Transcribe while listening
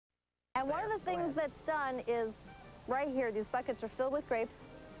And one of the things that's done is right here, these buckets are filled with grapes.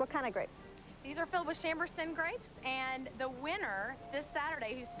 What kind of grapes? These are filled with Chambourcin grapes, and the winner this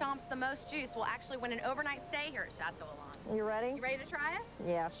Saturday who stomps the most juice will actually win an overnight stay here at Chateau Elan. You ready? You ready to try it?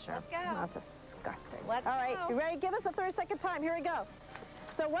 Yeah, sure. Let's go. Not disgusting. Let's All right, go. you ready? Give us a 30-second time. Here we go.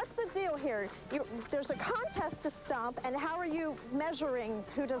 So what's the deal here? There's a contest to stomp, and how are you measuring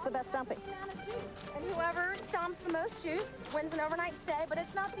who does the best stomping? And whoever stomps the most juice wins an overnight stay, but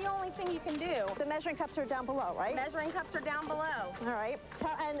it's not the only thing you can do. The measuring cups are down below, right? Measuring cups are down below. All right.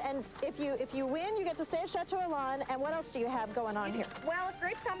 And if you win, you get to stay at Chateau Elan. And what else do you have going on here? Well, if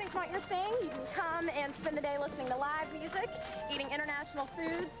grape stomping's not your thing, you can come and spend the day listening to live music, eating international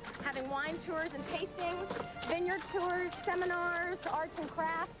foods, having wine tours and tastings, vineyard tours, seminars, arts and crafts.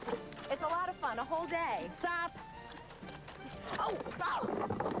 It's a lot of fun, a whole day. Stop. Oh, oh,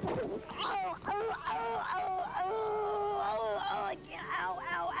 Oh, oh, oh, oh, oh, oh, oh, I can't. Ow,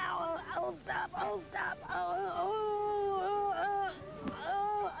 ow, ow, oh, stop, oh, stop, oh, oh, oh, oh,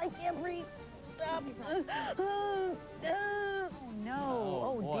 oh, I can't breathe. Stop. No,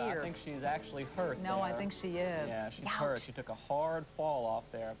 oh boy, dear. I think she's actually hurt No, there. I think she is. Yeah, she's Ouch. hurt. She took a hard fall off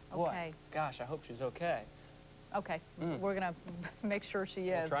there. Boy, Okay. gosh, I hope she's okay. Okay, we're gonna make sure she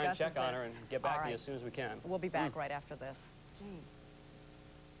is. We'll try and Gus is check on there. her and get back All to you right. as soon as we can. We'll be back right after this. Gee.